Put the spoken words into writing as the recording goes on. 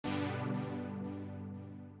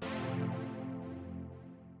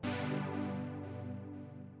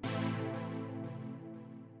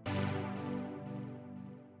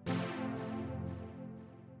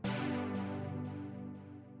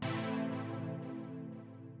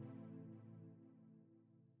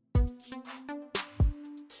All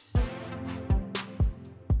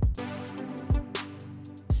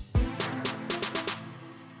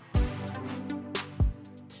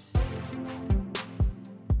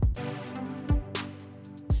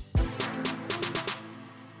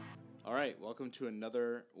right, welcome to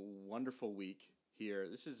another wonderful week here.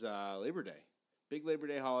 This is Labor Day, big Labor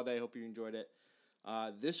Day holiday. Hope you enjoyed it.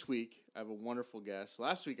 This week I have a wonderful guest.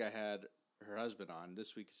 Last week I had her husband on.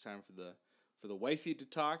 This week it's time for the wifey to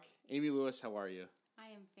talk. Amy Lewis, how are you? I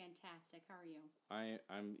am fantastic. How are you?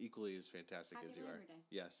 I'm equally as fantastic as you are. Happy Labor Day.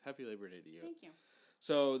 Yes, happy Labor Day to you. Thank you.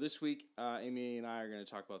 So this week, Amy and I are going to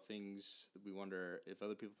talk about things that we wonder if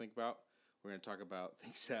other people think about. We're going to talk about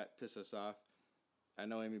things that piss us off. I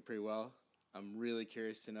know Amy pretty well. I'm really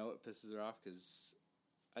curious to know what pisses her off because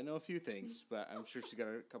I know a few things, but I'm sure she's got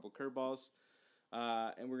a couple curveballs.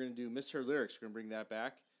 And we're going to do Miss Her Lyrics. We're going to bring that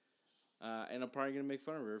back. And I'm probably going to make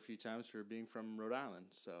fun of her a few times for being from Rhode Island.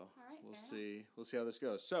 So All right, we'll see. We'll see how this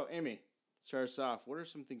goes. So, Amy, start us off. What are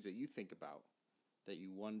some things that you think about that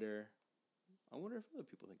you wonder? I wonder if other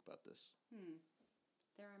people think about this.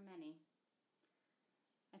 There are many.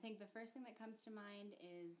 I think the first thing that comes to mind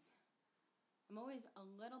is I'm always a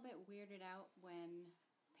little bit weirded out when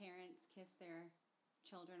parents kiss their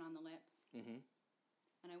children on the lips. Mm-hmm.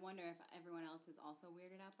 And I wonder if everyone else is also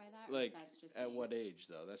weirded out by that. Like, or if that's just at me. what age,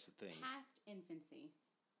 though? That's the thing. Past infancy,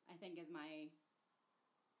 I think, is my...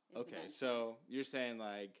 Okay, so you're saying,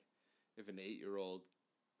 like, if an 8-year-old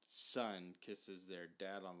son kisses their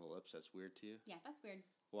dad on the lips, that's weird to you? Yeah, that's weird.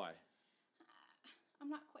 Why? I'm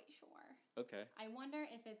not quite sure. Okay. I wonder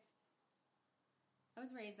if it's... I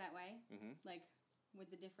was raised that way, like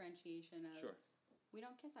with the differentiation of we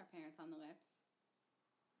don't kiss our parents on the lips.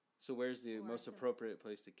 So where's the most appropriate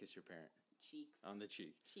place to kiss your parent? Cheeks. On the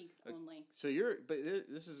cheek. Cheeks only. So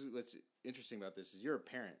this is what's interesting about this is you're a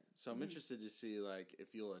parent. So I'm interested to see like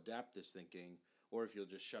if you'll adapt this thinking or if you'll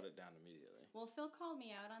just shut it down immediately. Well, Phil called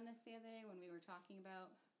me out on this the other day when we were talking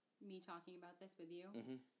about this with you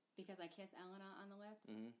because I kiss Elena on the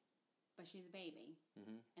lips. But she's a baby,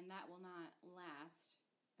 and that will not last.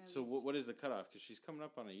 So what is the cutoff? Because she's coming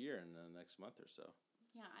up on a year in the next month or so.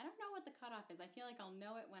 Yeah, I don't know what the cutoff is. I feel like I'll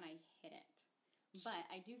know it when I hit it. But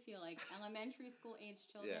I do feel like elementary school age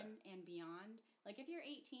children and beyond, like if you're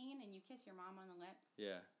 18 and you kiss your mom on the lips,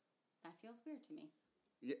 that feels weird to me.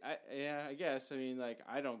 Yeah, I guess. I mean, like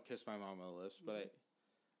I don't kiss my mom on the lips, but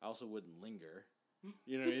I also wouldn't linger.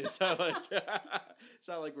 You know, it's not like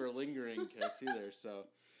it's not like we're lingering kiss either.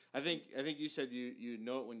 So. I think you said you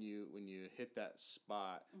know it when you hit that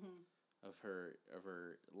spot of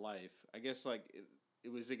her life. I guess like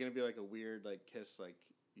it was going to be like a weird like kiss like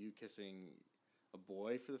you kissing a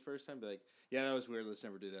boy for the first time. Be like, yeah, that was weird. Let's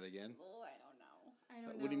never do that again. Oh, I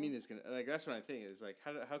don't know. What do you mean it's gonna like? That's what I think. It's like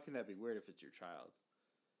how can that be weird if it's your child?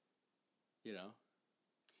 You know.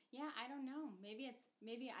 Yeah, I don't know. Maybe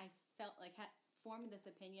I felt like formed this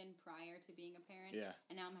opinion prior to being a parent,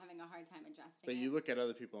 and now I'm having a hard time adjusting. But you look at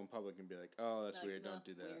other people in public and be like, "Oh, that's weird. Don't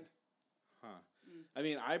do that." Weird. Huh? I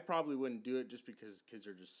mean, I probably wouldn't do it just because kids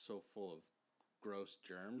are just so full of gross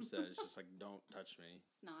germs that it's just like, "Don't touch me."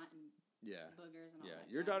 Snot and boogers and all that.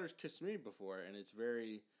 Your daughter's kissed me before, and it's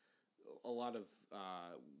a lot of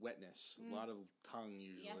wetness, a lot of tongue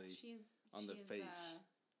usually. Yes, she's on the face.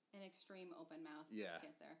 An extreme open mouth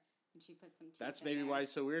kisser. And she put some teeth That's maybe why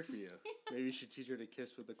it's so weird for you. Maybe you should teach her to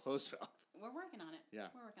kiss with a closed mouth. We're working on it. Yeah.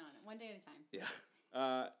 We're working on it. One day at a time.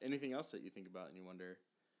 Yeah. Anything else that you think about and you wonder?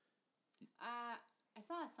 I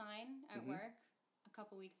saw a sign at work a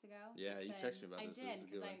couple weeks ago. Yeah, you texted me about this. I did,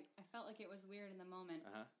 because I felt like it was weird in the moment.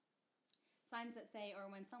 Signs that say, or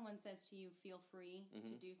when someone says to you, feel free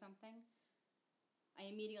to do something, I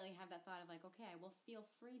immediately have that thought of like, okay, I will feel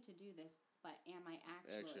free to do this, but am I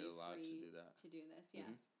actually allowed free to do this?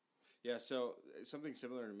 Yes. Yeah, so something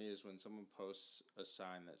similar to me is when someone posts a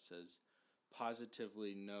sign that says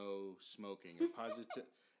positively no smoking or positive,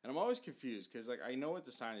 and I'm always confused because like I know what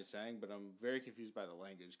the sign is saying, but I'm very confused by the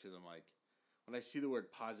language because I'm like, when I see the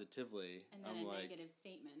word positively, and then I'm a like, negative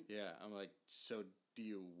statement. Yeah, I'm like, so do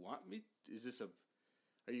you want me?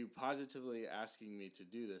 Are you positively asking me to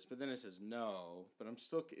do this? But then it says no, but I'm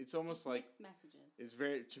still. It's almost like mixed messages.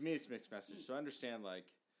 It's to me, it's mixed messages. So I understand like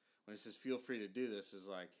when it says feel free to do this is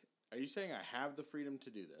like. Are you saying I have the freedom to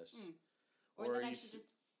do this? Or that I should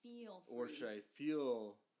just feel free? Or should I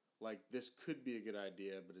feel like this could be a good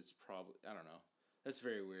idea, but it's probably... I don't know. That's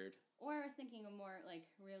very weird. Or I was thinking a more, like,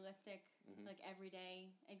 realistic, like,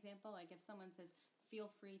 everyday example. Like, if someone says, feel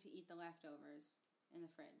free to eat the leftovers in the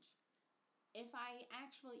fridge. If I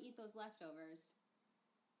actually eat those leftovers,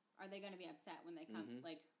 are they going to be upset when they come?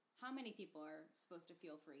 Like, how many people are supposed to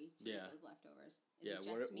feel free to Yeah. eat those leftovers? Is Yeah, it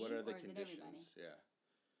just me, what are the or is it everybody? conditions? Yeah.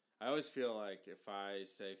 I always feel like if I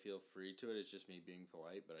say feel free to it, it's just me being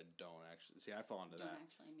polite, but I don't actually. See, I fall into Don't that.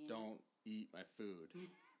 actually mean Don't eat my food.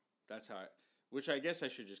 That's how which I guess I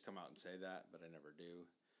should just come out and say that, but I never do.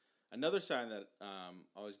 Another sign that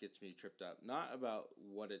always gets me tripped up, not about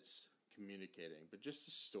what it's communicating, but just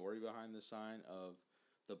the story behind the sign of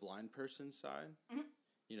the blind person sign. Mhm.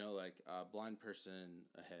 You know, like blind person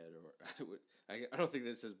ahead, or I don't think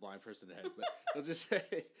that says blind person ahead, but they'll just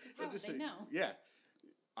say. How would they know? Yeah,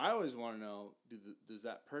 I always want to know: does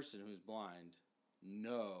that person who's blind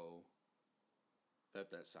know that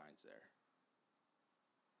sign's there,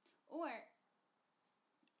 Or,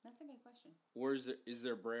 that's a good question. or is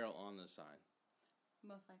there braille on the sign?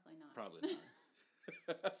 Most likely not. Probably not.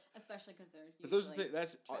 Especially because they're But those are usually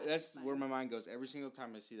that's traffic where my signs. mind goes every single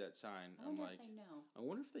time I see that sign. I I'm wonder like, if they know. I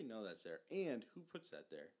wonder if they know that's there, and who puts that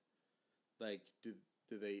there. Like, do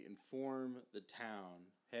they inform the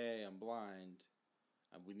town, hey, I'm blind,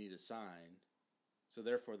 we need a sign, so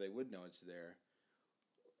therefore they would know it's there,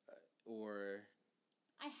 or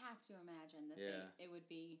I have to imagine that it would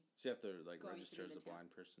be so you have to like going register through as a the town.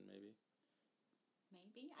 blind person, maybe.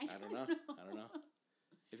 Maybe I don't know. I don't know.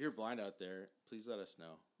 If you're blind out there, please let us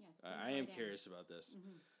know. Yes, I am curious about this.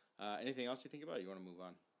 Mm-hmm. Anything else you think about? Or you want to move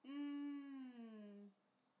on?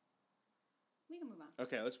 We can move on.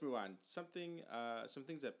 Okay, let's move on. Some things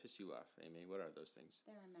that piss you off, Amy. What are those things?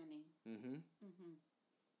 There are many. Mm-hmm.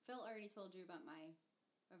 Phil already told you about my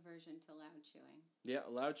aversion to loud chewing. Yeah,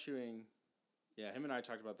 loud chewing. Yeah, him and I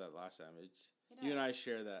talked about that last time. You and I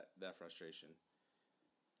share that frustration.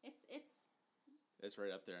 It's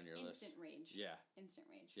right up there on your list. Instant rage. Yeah. Instant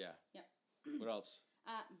rage. Yeah. Yep. What else?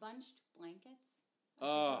 Bunched blankets.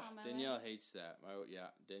 Oh, Danielle hates that.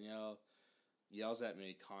 Danielle yells at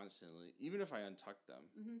me constantly, even if I untuck them.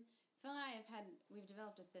 Mm-hmm. Phil and I we've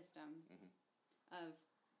developed a system of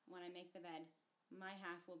when I make the bed, my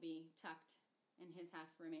half will be tucked and his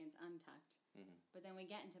half remains untucked. Mm-hmm. But then we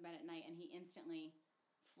get into bed at night and he instantly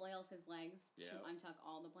flails his legs to untuck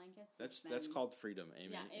all the blankets. That's called freedom,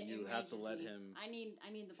 Amy. Yeah, and you have to let him. I need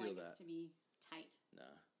the blankets to be tight.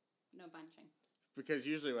 No bunching. Because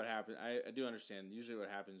usually what happens, I do understand. Usually what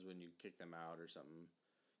happens when you kick them out or something,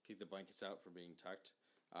 kick the blankets out for being tucked.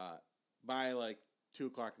 By like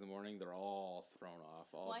 2:00 in the morning, they're all thrown off,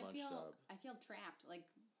 bunched up. I feel trapped. Like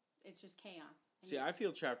it's just chaos. See, I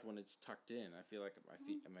feel trapped when it's tucked in. I feel like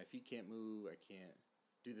my feet can't move. I can't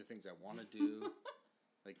do the things I want to do.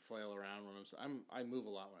 Like flail around when I move a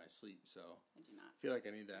lot when I sleep, so I do not feel like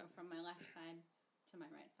I need that. Go from my left side to my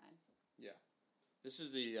right side. Yeah, this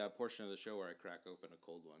is the portion of the show where I crack open a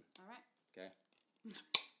cold one. All right. Okay.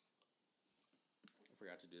 I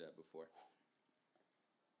forgot to do that before.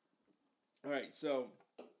 All right, so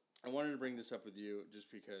I wanted to bring this up with you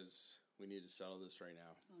just because we need to settle this right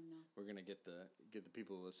now. Oh no. We're gonna get the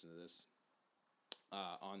people who listen to this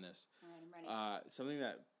on this. All right, I'm ready. Something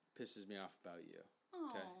that pisses me off about you. Oh.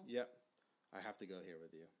 Okay. Yep. I have to go here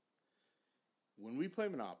with you. When we play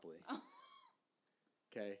Monopoly,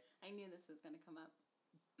 okay, I knew this was going to come up.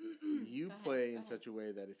 you play in such a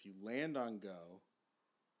way that if you land on go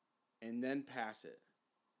and then pass it,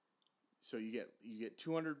 so you get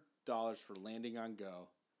 $200 for landing on go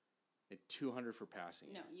and $200 for passing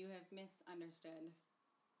it. No, you have misunderstood.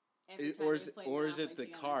 Or is it the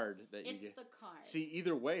card that you get? It's the card. See,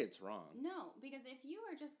 either way, it's wrong. No, because if you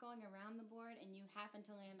are just going around the board and you happen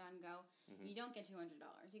to land on go, you don't get $200.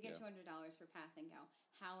 You get $200 for passing go.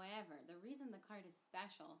 However, the reason the card is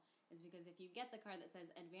special is because if you get the card that says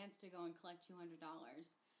advance to go and collect $200,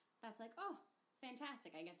 that's like, oh,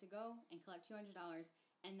 fantastic. I get to go and collect $200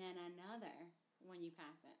 and then another when you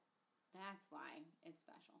pass it. That's why it's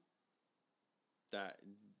special. That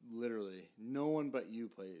literally no one but you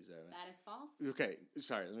plays that way. That is false. Okay,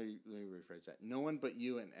 sorry. Let me rephrase that. No one but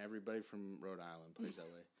you and everybody from Rhode Island plays that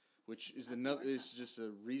way, which is is just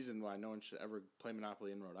a reason why no one should ever play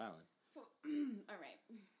Monopoly in Rhode Island. All right,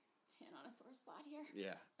 hit on a sore spot here.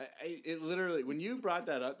 Yeah, it literally when you brought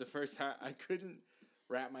that up the first time, I couldn't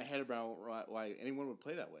wrap my head around why anyone would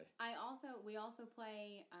play that way. We also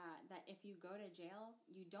play that if you go to jail,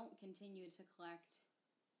 you don't continue to collect.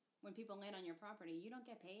 When people land on your property, you don't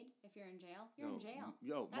get paid if you're in jail. You're in jail.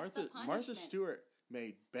 Yo, That's Martha Stewart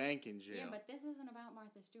made bank in jail. Yeah, but this isn't about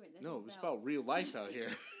Martha Stewart. It's about real life out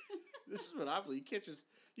here. This is Monopoly.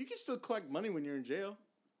 You can still collect money when you're in jail.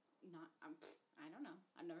 I don't know.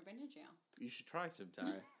 I've never been to jail. You should try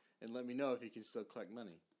sometime and let me know if you can still collect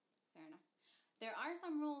money. Fair enough. There are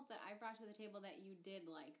some rules that I brought to the table that you did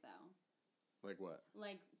like, though. Like what?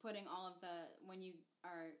 Like putting all of the when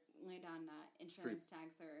land on insurance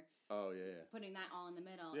tax or Oh, yeah. putting that all in the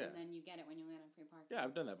middle, Yeah. and then you get it when you land on free parking. Yeah,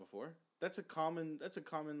 I've done that before. That's a common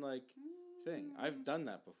like thing. I've done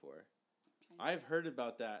that before. I've heard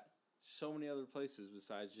about that so many other places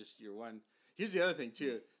besides just your one. Here's the other thing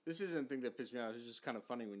too. This isn't the thing that pissed me off. It's just kind of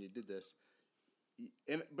funny when you did this.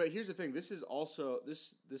 But here's the thing. This is also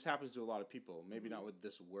this happens to a lot of people. Maybe not with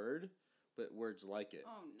this word, but words like it.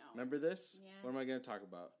 Oh no! Remember this? Yes. What am I going to talk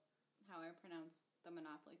about? How I pronounce the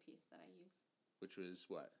Monopoly piece that I use. Which was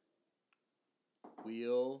what?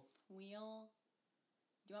 Wheel. Do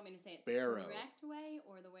you want me to say it Barrow. the correct way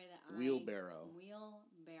or the way that I... Wheelbarrow.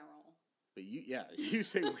 Wheelbarrow. But you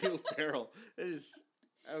say wheelbarrow.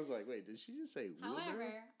 I was like, wait, did she just say wheelbarrow?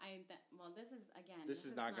 However, this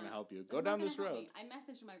is not going to help you. Go down this road. I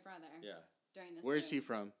messaged my brother. Yeah. During this. Where is he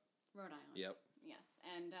from? Rhode Island. Yep. Yes,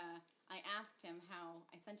 and I asked him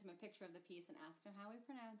I sent him a picture of the piece and asked him how we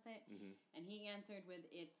pronounce it, and he answered with,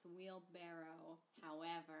 "It's wheelbarrow.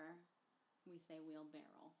 However, we say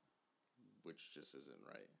wheelbarrow." Which just isn't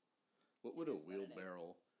right. What would a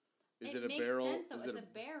wheelbarrow? Is it a makes barrel? Sense, though. It's a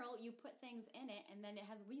barrel. You put things in it, and then it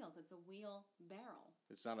has wheels. It's a wheelbarrow.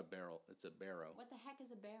 It's not a barrel. It's a barrow. What the heck is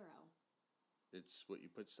a barrow? It's what you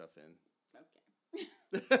put stuff in. Okay.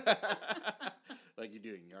 Like you're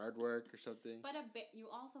doing yard work or something. But you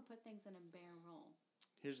also put things in a barrel.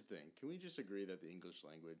 Here's the thing. Can we just agree that the English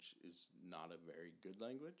language is not a very good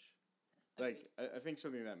language? Agreed. Like, I think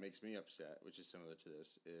something that makes me upset, which is similar to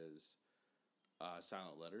this, is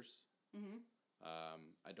silent letters. Mm-hmm.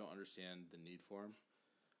 I don't understand the need for them.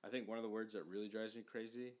 I think one of the words that really drives me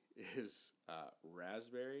crazy is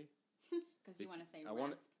raspberry. Because you want to say I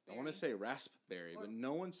want to say raspberry, but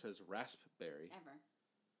no one says raspberry. Ever.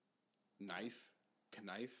 Knife.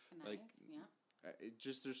 Knife. Like, yeah. It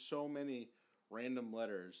just, there's so many random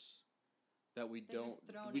letters that we They're don't. Just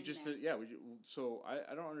thrown we in just there. So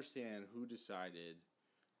I don't understand who decided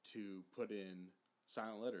to put in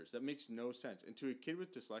silent letters. That makes no sense. And to a kid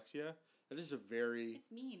with dyslexia, that is a very. It's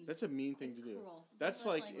mean. That's a mean thing to do. Cruel. That's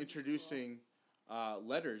English like introducing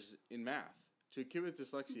letters in math to a kid with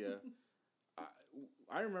dyslexia.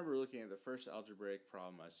 I remember looking at the first algebraic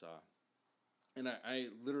problem I saw, and I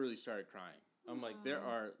literally started crying. I'm like, there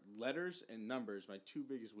are letters and numbers, my two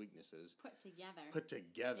biggest weaknesses, put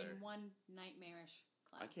together in one nightmarish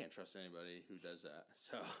class. I can't trust anybody who does that.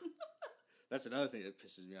 So that's another thing that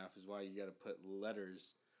pisses me off is why you got to put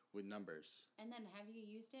letters with numbers. And then, have you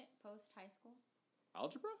used it post high school?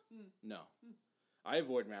 Algebra? No. I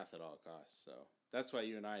avoid math at all costs. So that's why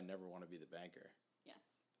you and I never want to be the banker.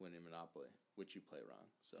 Yes. When in Monopoly, which you play wrong.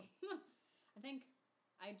 So I think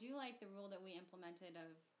I do like the rule that we implemented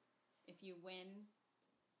of if you win,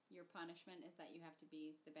 your punishment is that you have to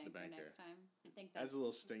be the banker next time. I think that's adds a little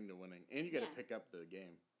sting to winning, and you got to pick up the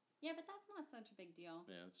game. Yeah, but that's not such a big deal.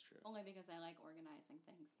 Yeah, that's true. Only because I like organizing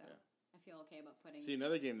things, so I feel okay about putting. See,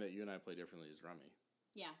 another game that you and I play differently is Rummy.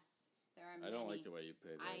 Yes, there are. I don't like the way you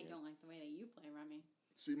play. I don't like the way that you play Rummy.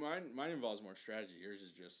 See, mine involves more strategy. Yours is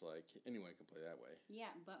just like anyone can play that way.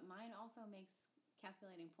 Yeah, but mine also makes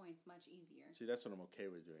calculating points much easier. See, that's what I'm okay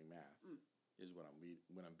with doing math. Is when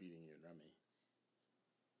I'm beating you in Rummy.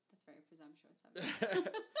 That's very presumptuous of you.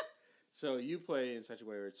 So you play in such a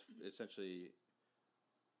way where it's essentially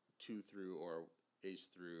 2 through or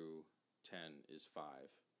ace through 10 is 5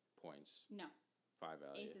 points. No. 5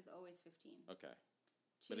 value. Ace is always 15. Okay.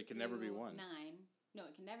 But it can never be 1. 9. No,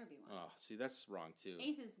 it can never be 1. Oh, see, that's wrong too.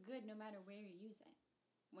 Ace is good no matter where you use it.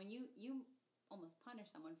 When you almost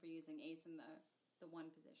punish someone for using ace in the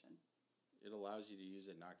 1 position. It allows you to use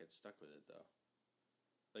it and not get stuck with it, though.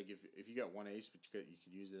 Like, if you got 1 ace, but you could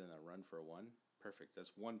use it in a run for a 1, perfect. That's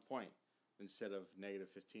 1 point instead of negative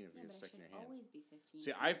 15 if you get stuck in your hand. Always be 15. See,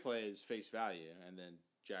 I play as face value, and then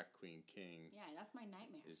Jack, Queen, King. Yeah, that's my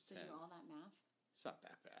nightmare. Is to 10. do all that math. It's not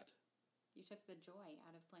that bad. You took the joy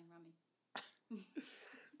out of playing Rummy.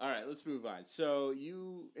 All right, let's move on. So,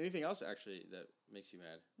 anything else actually that makes you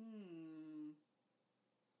mad?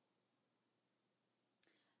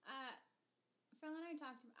 Phil and I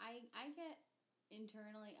talked. I get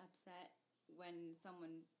internally upset when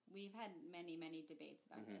we've had many debates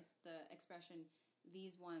about this. The expression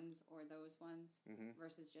 "these ones" or "those ones"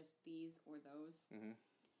 versus just "these" or "those."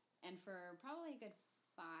 And for probably a good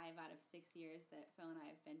 5 out of 6 years that Phil and I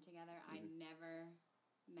have been together, I never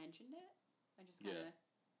mentioned it. I just kind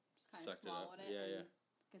of swallowed it. Yeah.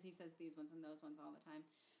 Because he says "these ones" and "those ones" all the time.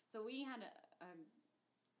 So we had a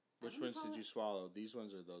Which ones did you swallow? These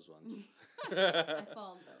ones or those ones? I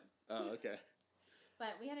swallowed those. Oh, okay.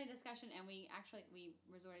 But we had a discussion, and we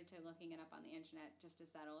resorted to looking it up on the internet just to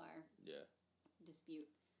settle our dispute.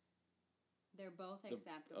 They're both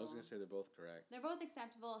acceptable. I was going to say they're both correct. They're both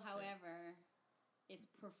acceptable. However, it's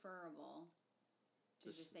preferable to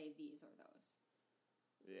just say these or those.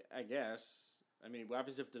 Yeah, I guess. I mean, what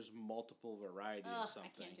happens if there's multiple variety of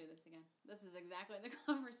something? I can't do this again. This is exactly the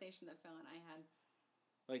conversation that Phil and I had.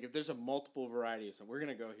 Like, if there's a multiple variety of something, we're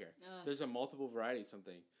going to go here. Ugh. There's a multiple variety of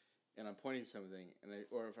something, and I'm pointing something,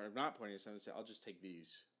 or if I'm not pointing at something, say, I'll just take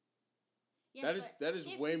these. Yes, that is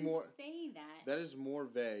if way you more. Say that. That is more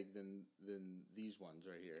vague than these ones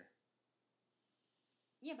right here.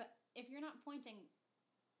 Yeah, but if you're not pointing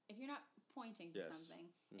to Yes. something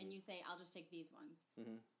and you say, "I'll just take these ones,"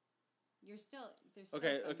 you're still there's still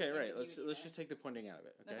Okay, some right. ambiguity Let's there. just take the pointing out of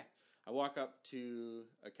it. Okay? Okay. I walk up to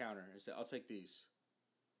a counter and say, "I'll take these,"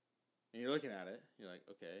 and you're looking at it. You're like,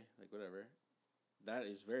 "Okay, like whatever." That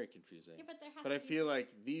is very confusing. Yeah, but there has But to I be feel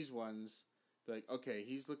like these ones, like, okay,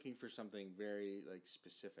 he's looking for something very like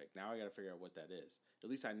specific. Now I got to figure out what that is. At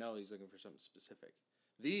least I know he's looking for something specific.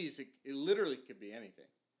 These, it literally could be anything.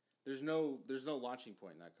 There's no launching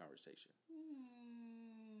point in that conversation.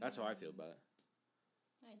 That's how I feel about it.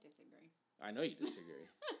 I disagree. I know you disagree.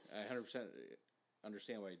 I 100%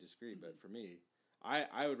 understand why you disagree, but for me,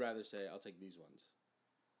 I would rather say I'll take these ones.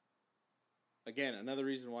 Again, another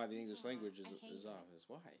reason why the English language is off is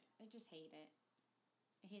why. I just hate it.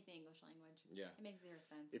 I hate the English language. Yeah. It makes zero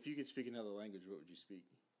sense. If you could speak another language, what would you speak?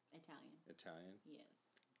 Italian. Italian?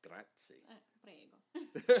 Yes. Grazie. Prego.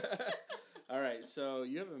 All right, so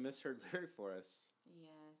you have a misheard lyric for us.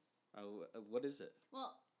 Yes. What is it?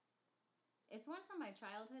 Well, it's one from my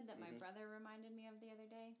childhood that my brother reminded me of the other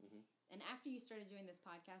day. And after you started doing this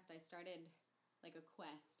podcast, I started like a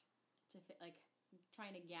quest to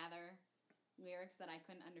trying to gather lyrics that I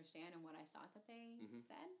couldn't understand and what I thought that they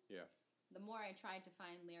said. Yeah. The more I tried to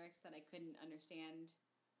find lyrics that I couldn't understand,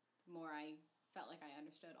 the more I felt like I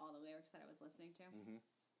understood all the lyrics that I was listening to.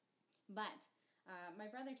 But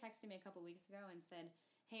my brother texted me a couple weeks ago and said,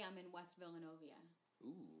 "Hey, I'm in West Villanova."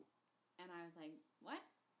 Ooh. And I was like, "What?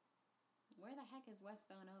 Where the heck is West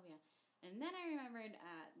Villanova?" And then I remembered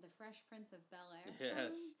the Fresh Prince of Bel-Air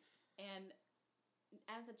Yes. song. And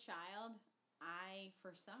as a child, I,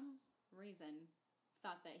 for some reason,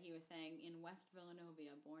 thought that he was saying in West Villanova,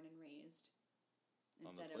 born and raised.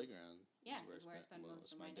 On the playground. Yes, is where I spend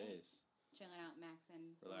most of my days. Chilling out,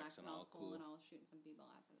 maxing, relaxing, all cool, and all shooting some people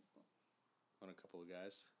outside of school. On a couple of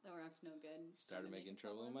guys. That were up to no good. Started making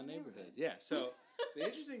trouble in my neighborhood. Yeah, so the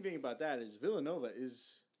interesting thing about that is Villanova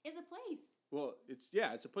is a place. Well, it's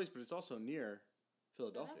a place, but it's also near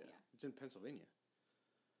Philadelphia. It's in Pennsylvania.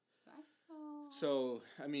 So,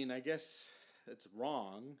 I mean, I guess it's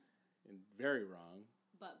wrong, and very wrong.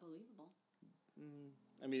 But believable.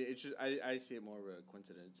 I mean, it's just, I see it more of a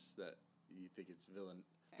coincidence that you think it's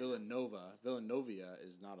Villanova. Villanovia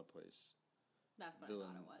is not a place. That's what I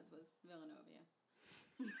thought it was Villanova.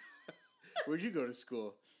 Where'd you go to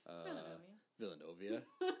school? Villanova.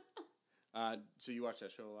 So you watched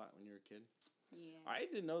that show a lot when you were a kid? Yeah. I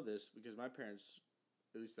didn't know this because my parents,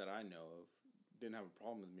 at least that I know of, didn't have a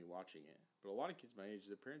problem with me watching it. But a lot of kids my age,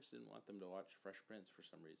 their parents didn't want them to watch Fresh Prince for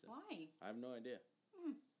some reason. Why? I have no idea.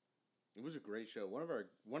 It was a great show. One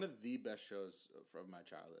of the best shows from my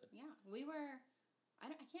childhood. Yeah, we were. I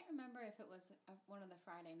can't remember if it was one of the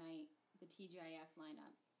Friday night, the TGIF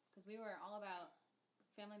lineup, because we were all about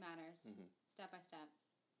Family Matters, Step by Step,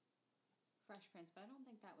 Fresh Prince, but I don't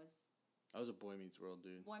think that was. I was a Boy Meets World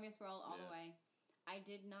dude. Boy Meets World all the way. I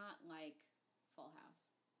did not like Full House.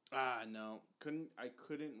 No, I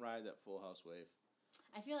couldn't ride that Full House wave.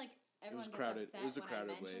 I feel like everyone gets crowded. upset It was a when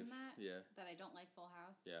crowded I mention wave. that. Yeah. That I don't like Full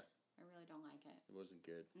House. Yeah. I really don't like it. It wasn't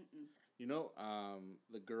good. You know,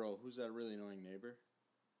 the girl, who's that really annoying neighbor?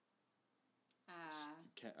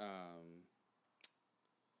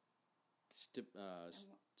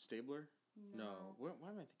 Stabler? No. What am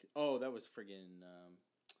I thinking? Oh, that was friggin'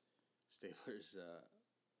 Stabler's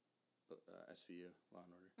SVU, Law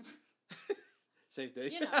and Order. Same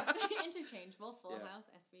thing. You know, interchangeable, Full House,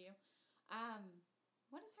 SVU.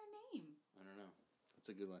 What is her name? I don't know. That's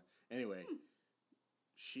a good one. Anyway,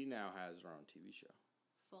 she now has her own TV show.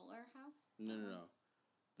 Fuller House? No.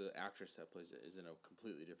 The actress that plays it is in a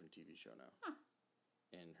completely different TV show now. Huh.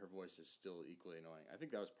 And her voice is still equally annoying. I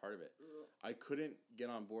think that was part of it. I couldn't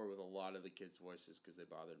get on board with a lot of the kids' voices because they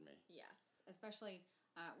bothered me. Yes. Especially,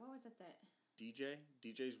 what was it that...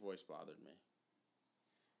 DJ's voice bothered me.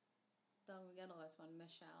 The littlest one,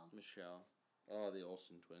 Michelle. Oh, the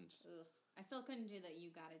Olsen twins. Ugh. I still couldn't do that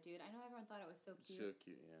You Got It, Dude. I know everyone thought it was so cute. So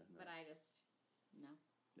cute, yeah. No. But I just... No.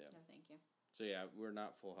 Yeah. No, thank you. So, yeah, we're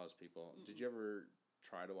not Full House people. Did you ever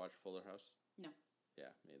try to watch Fuller House? No.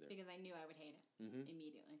 Yeah, me either. Because I knew I would hate it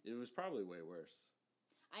immediately. It was probably way worse.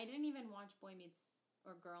 I didn't even watch Boy Meets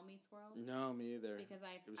or Girl Meets World. No, me either. Because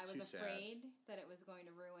I was afraid that it was going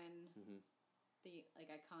to ruin the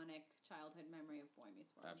iconic childhood memory of Boy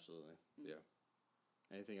Meets World. Absolutely, yeah.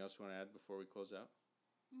 Anything else you want to add before we close out?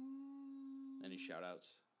 Any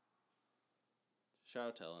shout-outs? Shout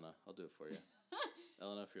out to Elena. I'll do it for you.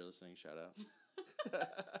 Elena, if you're listening, shout out.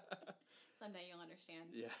 Someday you'll understand.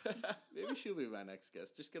 Yeah. Maybe she'll be my next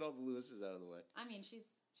guest. Just get all the Lewises out of the way. I mean,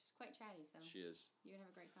 she's quite chatty, so. She is. You would have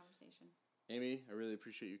a great conversation. Amy, I really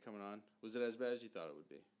appreciate you coming on. Was it as bad as you thought it would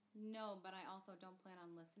be? No, but I also don't plan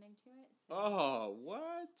on listening to it. So oh,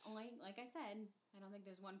 what? Like I said, I don't think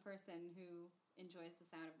there's one person who enjoys the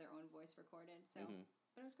sound of their own voice recorded. So,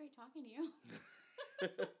 but it was great talking to you.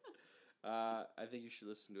 I think you should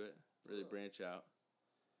listen to it. Really branch out,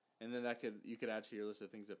 and then you could add to your list of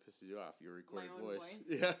things that pisses you off. Your recorded My own voice.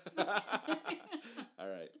 Yeah. All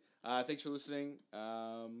right. Thanks for listening.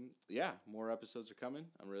 Yeah, more episodes are coming.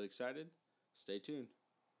 I'm really excited. Stay tuned.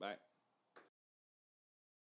 Bye.